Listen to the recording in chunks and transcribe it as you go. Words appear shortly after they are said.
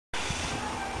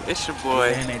It's your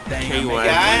boy K.Y.M.E.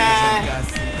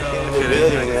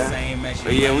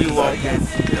 But yeah, we walked in.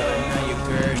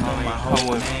 Come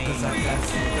with me.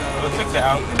 Go check the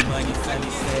out.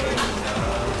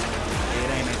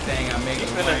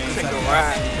 Take a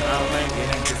ride.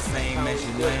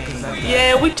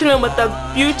 Yeah, we chilling with the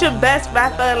future best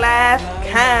rapper alive,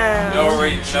 Kyme. You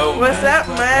already know. What's up,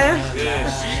 man?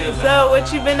 Good. So,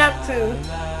 what you been up to?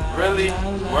 Really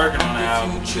working on the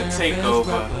album. The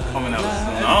Takeover coming up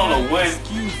soon. I don't know when,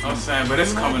 I'm saying, but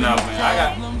it's coming up,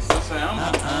 man.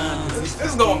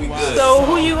 It's gonna be good. So,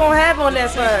 who you gonna have on there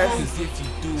first?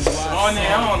 On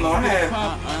there, I don't know. I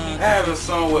have a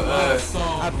song with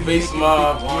Bass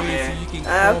Mob on there.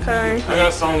 Okay. I got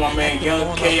a song with my man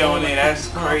Young K on there. That's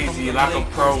crazy. Like a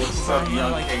pro. What's up,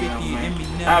 Young K? You know, man.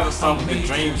 I have a song with the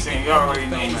Dream Team. You already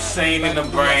know. Insane in the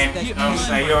brand. You know what I'm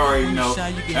saying? You already know.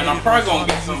 And I'm probably gonna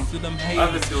get some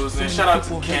other dudes in. Shout out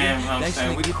to Kyme. You know what I'm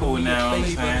saying? We cool now.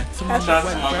 You know what I'm saying? Shout out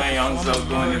to my man Young Zo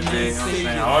doing it big. You know what I'm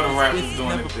saying? All the rappers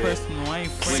doing it big.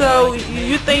 So,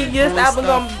 you think this album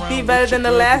gonna be better than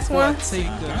the last one?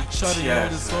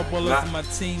 Yes.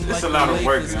 It's a lot of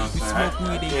work, you know what I'm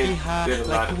saying? I did a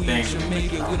lot of things. I'm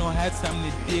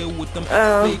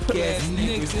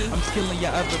killing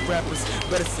your other rappers.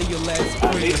 Better say your last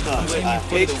praise. I'm aiming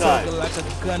for the trigger like a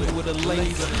gun with a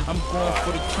laser. I'm going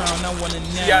for the crown. I want to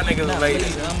Y'all niggas later.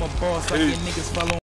 I'm a boss like your niggas follow.